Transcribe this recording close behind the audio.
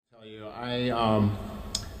I'm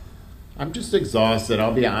just exhausted.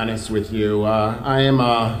 I'll be honest with you. I am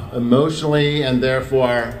emotionally and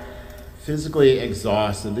therefore physically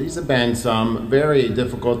exhausted. These have been some very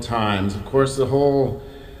difficult times. Of course, the whole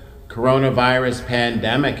coronavirus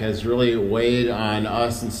pandemic has really weighed on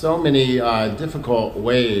us in so many difficult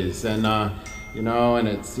ways. And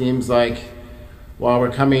it seems like while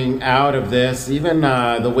we're coming out of this, even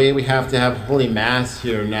the way we have to have Holy Mass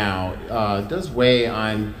here now does weigh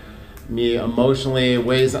on me emotionally,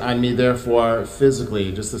 weighs on me therefore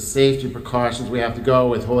physically. Just the safety precautions we have to go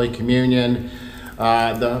with Holy Communion,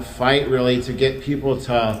 the fight really to get people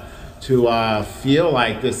to feel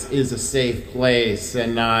like this is a safe place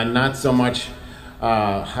and not so much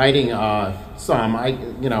hiding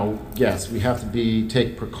yes, we have to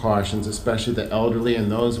take precautions, especially the elderly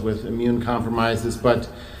and those with immune compromises, but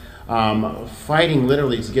fighting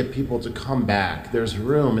literally to get people to come back. There's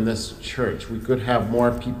room in this church. We could have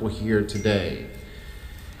more people here today.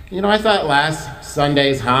 I thought last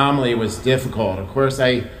Sunday's homily was difficult. Of course,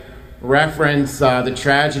 I referenced the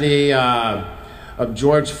tragedy of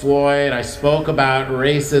George Floyd. I spoke about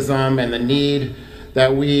racism and the need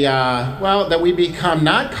that we become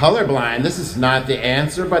not colorblind. This is not the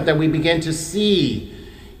answer, but that we begin to see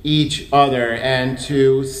each other and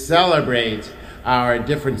to celebrate our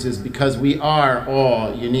differences because we are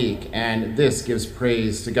all unique, and this gives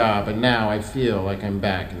praise to God. But now I feel like I'm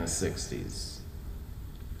back in the 60s.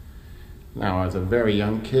 Now, I was a very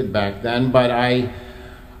young kid back then, but I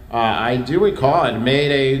do recall it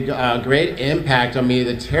made a great impact on me,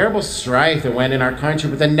 the terrible strife that went in our country,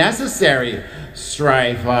 but the necessary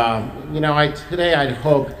strife. Today I'd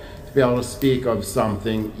hope to be able to speak of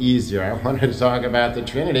something easier. I wanted to talk about the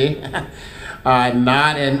Trinity.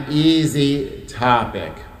 Not an easy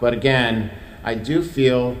topic, but again, I do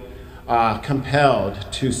feel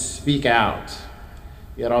compelled to speak out.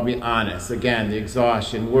 Yet I'll be honest, again, the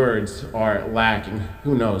exhaustion, words are lacking.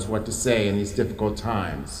 Who knows what to say in these difficult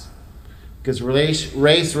times? Because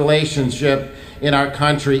race relationship in our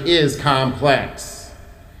country is complex,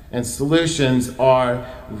 and solutions are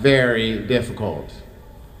very difficult.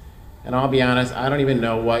 And I'll be honest, I don't even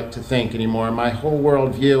know what to think anymore. My whole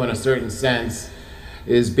worldview, in a certain sense,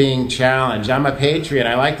 is being challenged. I'm a patriot.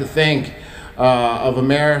 I like to think of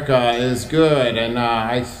America as good, and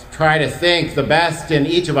I try to think the best in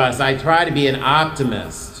each of us. I try to be an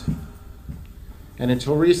optimist. And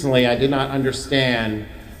until recently, I did not understand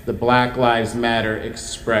the Black Lives Matter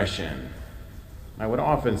expression. I would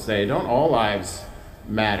often say, don't all lives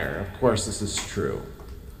matter? Of course, this is true.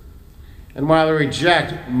 And while I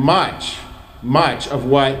reject much of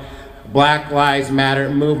what Black Lives Matter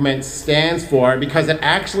movement stands for, because it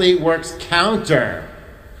actually works counter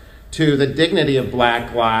to the dignity of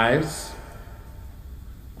Black lives,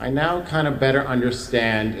 I now kind of better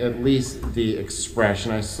understand at least the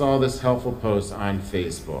expression. I saw this helpful post on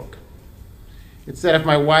Facebook. It said, if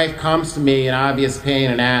my wife comes to me in obvious pain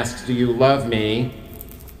and asks, do you love me?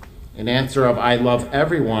 An answer of I love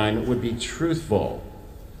everyone would be truthful,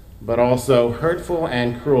 but also hurtful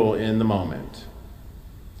and cruel in the moment.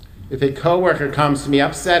 If a coworker comes to me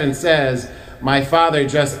upset and says, my father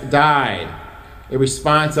just died, a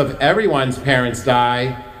response of everyone's parents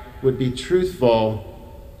die would be truthful,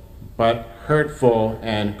 but hurtful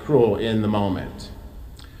and cruel in the moment.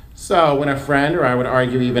 So when a friend, or I would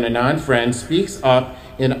argue even a non-friend, speaks up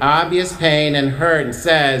in obvious pain and hurt and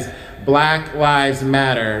says, Black Lives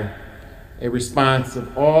Matter, a response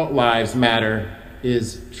of all lives matter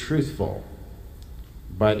is truthful,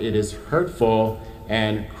 but it is hurtful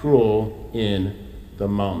and cruel in the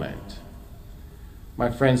moment. My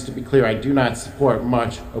friends, to be clear, I do not support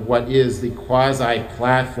much of what is the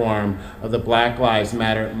quasi-platform of the Black Lives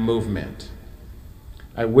Matter movement.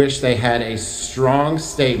 I wish they had a strong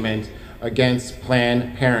statement against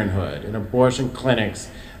Planned Parenthood and abortion clinics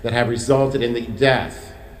that have resulted in the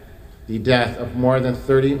death of more than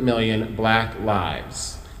 30 million Black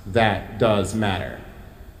lives. That does matter,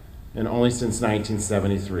 and only since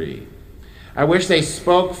 1973. I wish they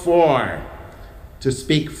spoke to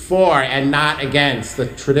speak for and not against the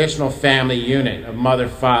traditional family unit of mother,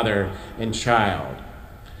 father, and child.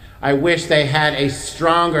 I wish they had a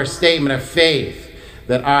stronger statement of faith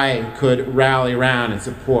that I could rally around and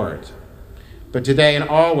support. But today and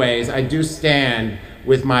always, I do stand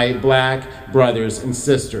with my Black brothers and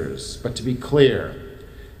sisters. But to be clear,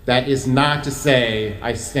 that is not to say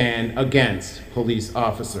I stand against police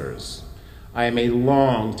officers. I am a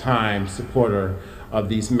long-time supporter of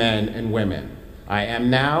these men and women. I am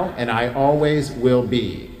now, and I always will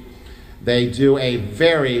be. They do a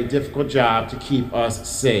very difficult job to keep us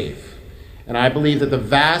safe. And I believe that the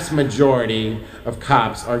vast majority of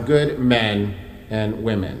cops are good men and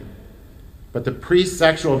women. But the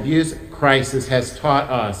pre-sexual abuse crisis has taught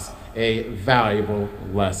us a valuable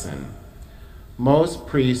lesson. Most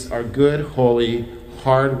priests are good, holy,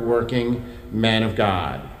 hard-working men of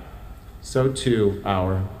God. So too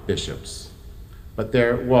our bishops. But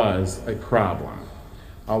there was a problem.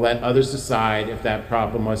 I'll let others decide if that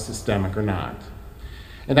problem was systemic or not.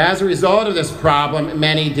 And as a result of this problem,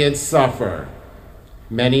 many did suffer.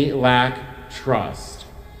 Many lack trust.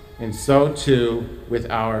 And so too with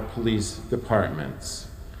our police departments.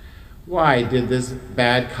 Why did this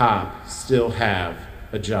bad cop still have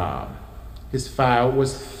a job? His file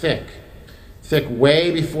was thick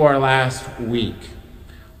way before last week.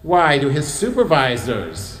 Why do his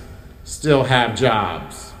supervisors still have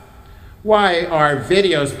jobs? Why are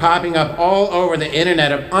videos popping up all over the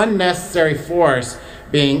internet of unnecessary force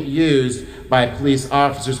being used by police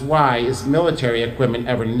officers? Why is military equipment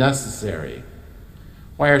ever necessary?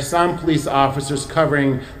 Why are some police officers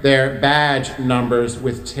covering their badge numbers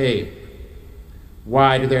with tape?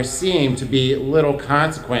 Why do there seem to be little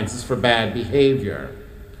consequences for bad behavior?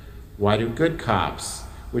 Why do good cops,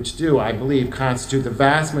 which do, I believe, constitute the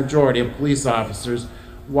vast majority of police officers,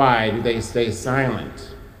 why do they stay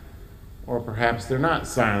silent? Or perhaps they're not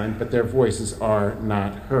silent, but their voices are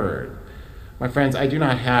not heard. My friends, I do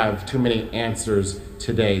not have too many answers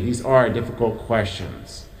today. These are difficult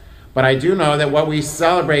questions. But I do know that what we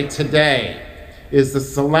celebrate today is the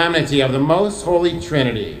solemnity of the Most Holy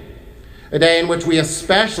Trinity, a day in which we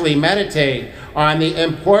especially meditate on the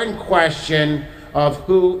important question of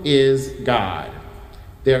who is God.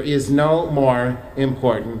 There is no more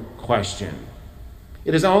important question.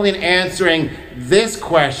 It is only in answering this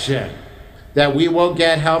question that we will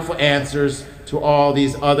get helpful answers to all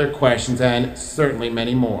these other questions and certainly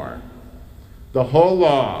many more. The whole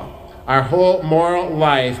law, our whole moral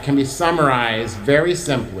life can be summarized very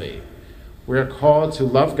simply. We are called to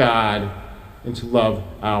love God and to love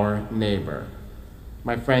our neighbor.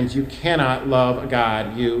 My friends, you cannot love a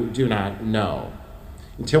God you do not know.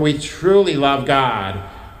 Until we truly love God,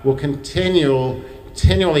 we'll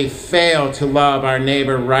continually fail to love our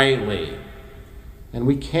neighbor rightly. And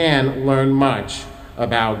we can learn much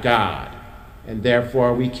about God, and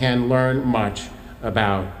therefore we can learn much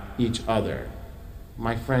about each other.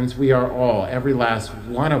 My friends, we are all, every last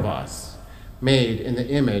one of us, made in the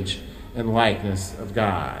image and likeness of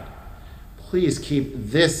God. Please keep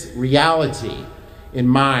this reality in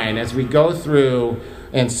mind as we go through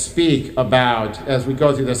and speak about, as we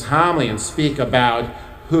go through this homily and speak about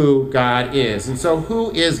who God is. And so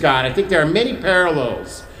who is God? I think there are many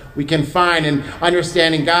parallels we can find in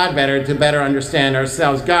understanding God better to better understand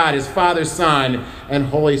ourselves. God is Father, Son, and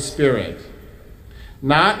Holy Spirit.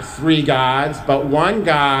 Not three gods, but one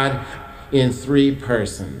God in three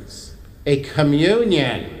persons. A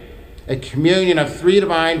communion of three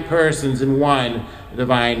divine persons in one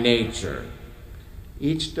divine nature.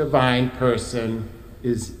 Each divine person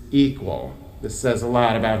is equal. This says a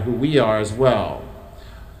lot about who we are as well.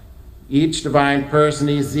 Each divine person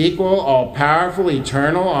is equal, all-powerful,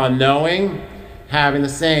 eternal, all-knowing, having the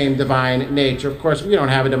same divine nature. Of course, we don't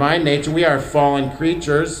have a divine nature. We are fallen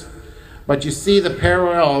creatures. But you see the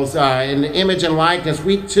parallels in the image and likeness.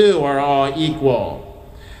 We too are all equal.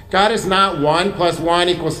 God is not 1 +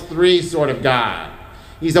 1 = 3 sort of God.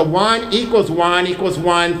 He's a 1 = 1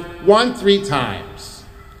 = 1 3 times.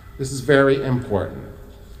 This is very important.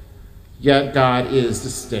 Yet God is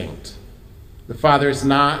distinct. The Father is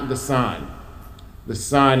not the Son. The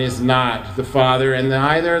Son is not the Father, and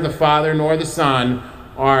neither the Father nor the Son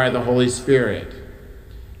are the Holy Spirit.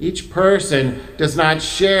 Each person does not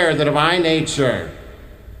share the divine nature,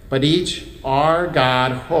 but each are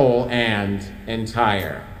God whole and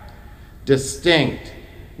entire. Distinct,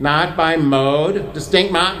 not by mode,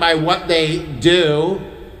 distinct not by what they do,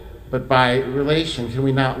 but by relation. Can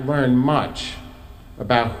we not learn much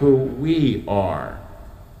about who we are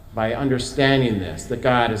by understanding this, that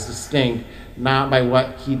God is distinct not by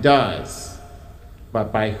what he does,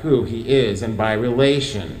 but by who he is and by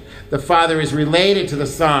relation. The Father is related to the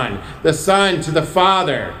Son to the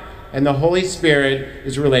Father, and the Holy Spirit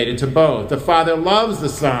is related to both. The Father loves the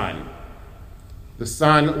Son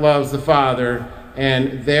loves the Father,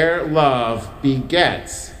 and their love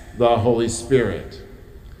begets the Holy Spirit.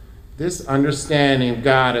 This understanding of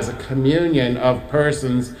God as a communion of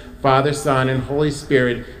persons, Father, Son, and Holy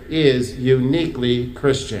Spirit, is uniquely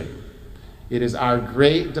Christian. It is our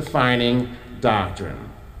great defining doctrine.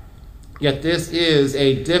 Yet this is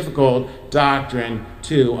a difficult doctrine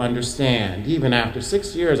to understand. Even after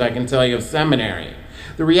 6 years, I can tell you, of seminary.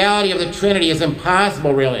 The reality of the Trinity is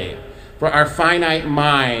impossible, really, for our finite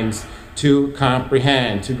minds to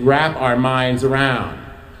comprehend, to wrap our minds around.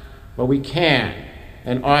 But we can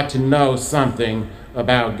and ought to know something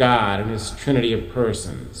about God and his Trinity of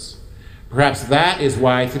persons. Perhaps that is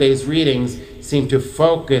why today's readings seem to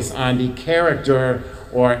focus on the character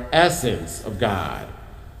or essence of God,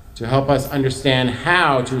 to help us understand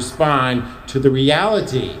how to respond to the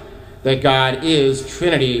reality that God is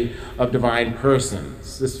Trinity of divine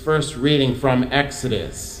persons. This first reading from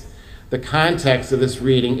Exodus, the context of this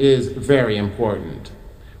reading is very important,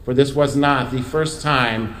 for this was not the first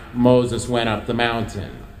time Moses went up the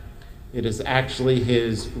mountain. It is actually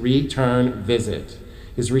his return visit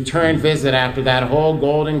after that whole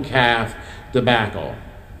golden calf debacle.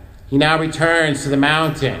 He now returns to the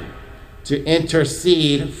mountain to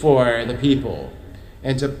intercede for the people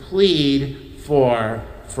and to plead for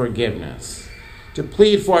forgiveness. To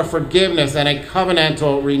plead for forgiveness and a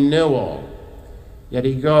covenantal renewal. Yet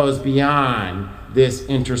he goes beyond this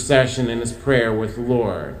intercession in his prayer with the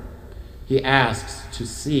Lord. He asks to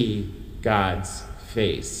see God's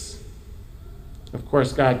face. Of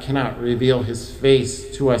course, God cannot reveal his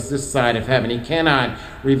face to us this side of heaven. He cannot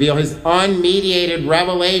reveal his unmediated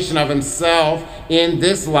revelation of himself in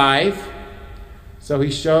this life. So he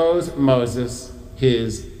shows Moses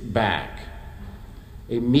his back.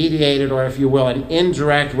 A mediated, or if you will, an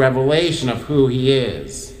indirect revelation of who he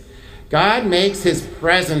is. God makes his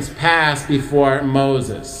presence pass before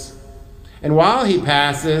Moses. And while he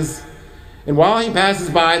passes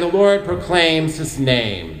by, the Lord proclaims his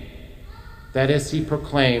name. That is, he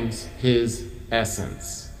proclaims his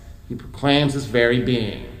essence. He proclaims his very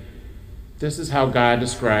being. This is how God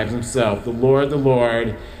describes himself. The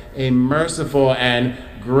Lord, a merciful and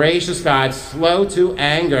gracious God, slow to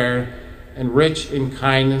anger and rich in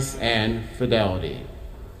kindness and fidelity.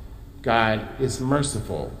 God is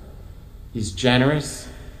merciful. He's generous,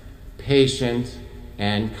 patient,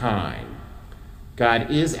 and kind. God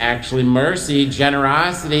is actually mercy,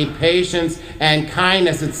 generosity, patience, and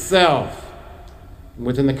kindness itself,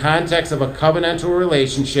 within the context of a covenantal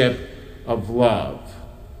relationship of love.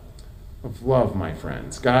 Of love, my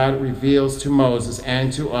friends. God reveals to Moses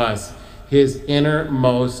and to us his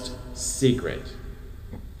innermost secret,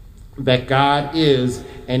 that God is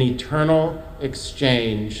an eternal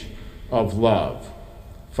exchange of love,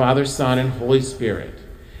 Father, Son, and Holy Spirit,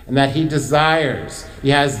 and that he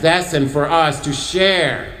has destined for us to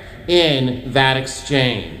share in that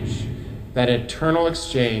exchange, that eternal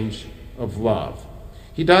exchange of love.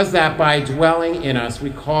 He does that by dwelling in us. We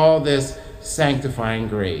call this sanctifying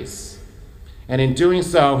grace. And in doing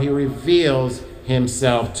so, he reveals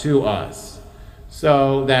himself to us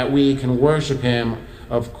so that we can worship him,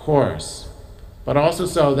 of course, but also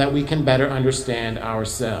so that we can better understand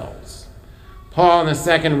ourselves. Paul, in the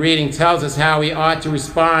second reading, tells us how we ought to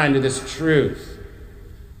respond to this truth.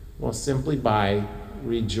 Well, simply by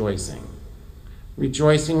rejoicing.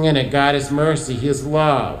 Rejoicing in it. God is mercy. He is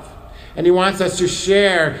love. And he wants us to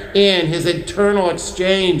share in his eternal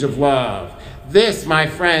exchange of love. This, my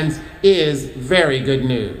friends, is very good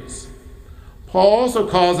news. Paul also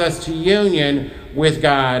calls us to union with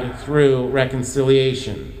God through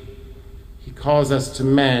reconciliation. He calls us to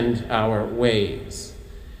mend our ways.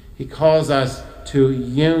 He calls us to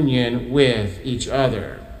union with each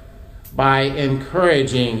other by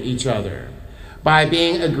encouraging each other, by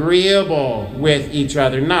being agreeable with each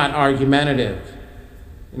other, not argumentative.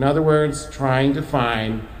 In other words, trying to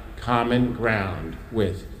find common ground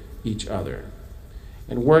with each other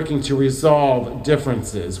and working to resolve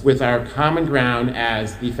differences with our common ground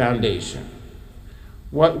as the foundation.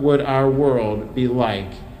 What would our world be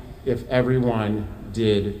like if everyone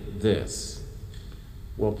did this?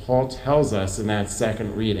 Well, Paul tells us in that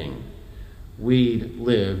second reading, we'd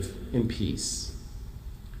live in peace.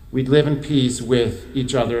 We'd live in peace with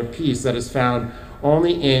each other, a peace that is found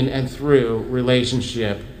only in and through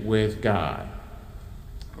relationship with God.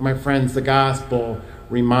 My friends, the gospel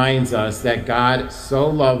reminds us that God so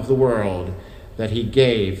loved the world that he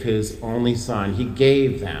gave his only son. He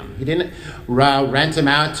gave them. He didn't rent him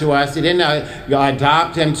out to us. He didn't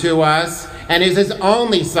adopt him to us. And is his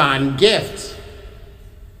only son, gift,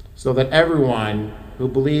 so that everyone who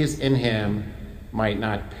believes in him might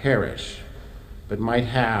not perish, but might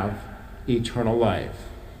have eternal life.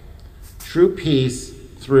 True peace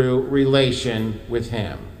through relation with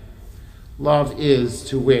him. Love is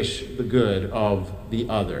to wish the good of the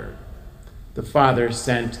other. The Father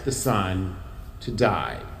sent the Son to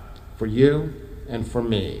die for you and for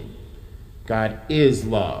me. God is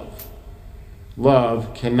love.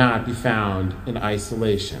 Love cannot be found in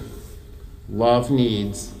isolation. Love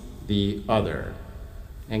needs the other.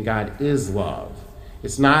 And God is love.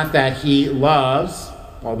 It's not that he loves,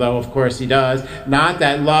 although of course he does, not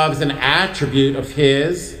that love is an attribute of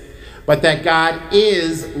his, but that God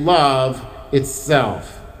is love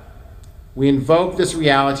itself. We invoke this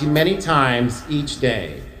reality many times each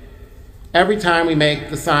day. Every time we make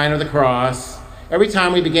the sign of the cross, every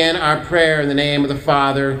time we begin our prayer in the name of the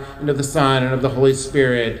Father, and of the Son, and of the Holy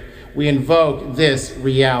Spirit, we invoke this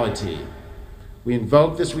reality. We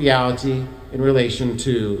invoke this reality in relation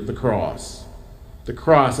to the cross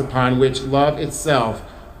upon which love itself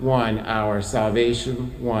won our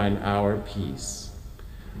salvation, won our peace.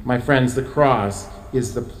 My friends, the cross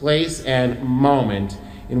is the place and moment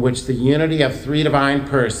in which the unity of three divine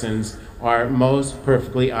persons are most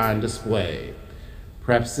perfectly on display.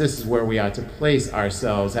 Perhaps this is where we ought to place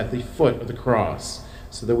ourselves, at the foot of the cross,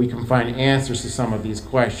 so that we can find answers to some of these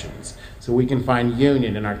questions, so we can find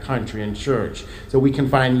union in our country and church, so we can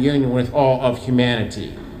find union with all of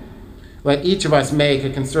humanity. Let each of us make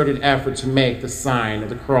a concerted effort to make the sign of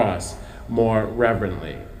the cross more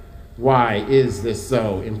reverently. Why is this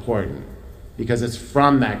so important? Because it's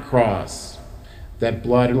from that cross that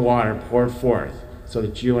blood and water poured forth so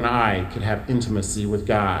that you and I could have intimacy with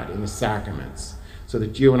God in the sacraments, so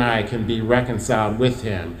that you and I can be reconciled with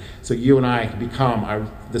him, so you and I can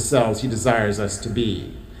become the selves he desires us to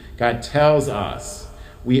be. God tells us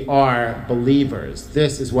we are believers.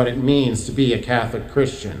 This is what it means to be a Catholic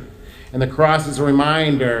Christian. And the cross is a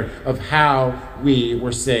reminder of how we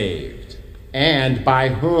were saved and by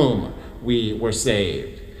whom we were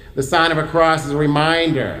saved. The sign of a cross is a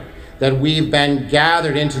reminder that we've been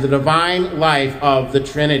gathered into the divine life of the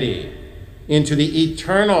Trinity, into the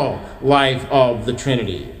eternal life of the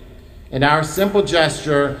Trinity. And our simple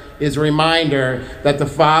gesture is a reminder that the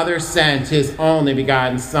Father sent his only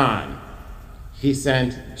begotten Son. He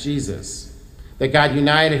sent Jesus. That God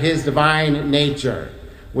united his divine nature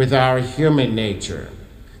with our human nature.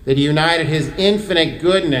 That he united his infinite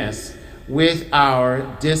goodness with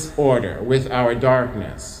our disorder, with our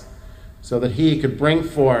darkness, so that he could bring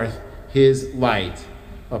forth his light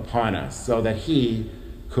upon us, so that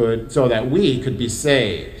we could be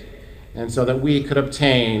saved, and so that we could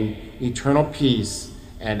obtain eternal peace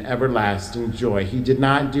and everlasting joy. He did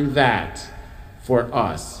not do that for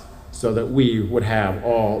us so that we would have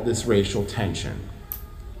all this racial tension.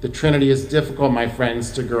 The Trinity is difficult, my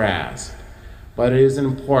friends, to grasp, but it is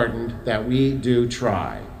important that we do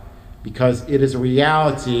try, because it is a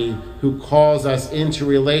reality who calls us into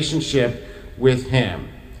relationship with him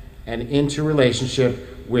and into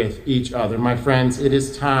relationship with each other. My friends, it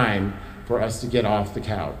is time for us to get off the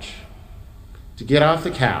couch. To get off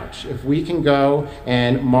the couch. If we can go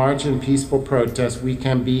and march in peaceful protest, we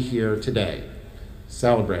can be here today,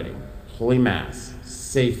 celebrating Holy Mass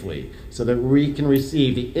safely, so that we can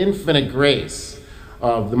receive the infinite grace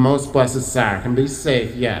of the most blessed sacrament. Be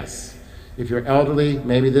safe, yes. If you're elderly,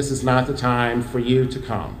 maybe this is not the time for you to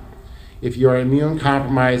come. If you're immune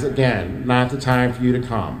compromised, again, not the time for you to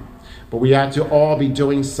come. But we ought to all be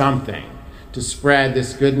doing something to spread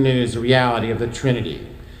this good news, the reality of the Trinity.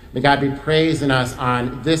 May God be praised in us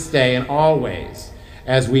on this day and always,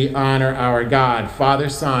 as we honor our God, Father,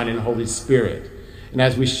 Son, and Holy Spirit, and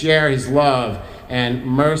as we share his love and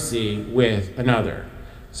mercy with another,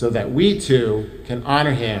 so that we too can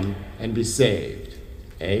honor him and be saved.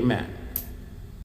 Amen.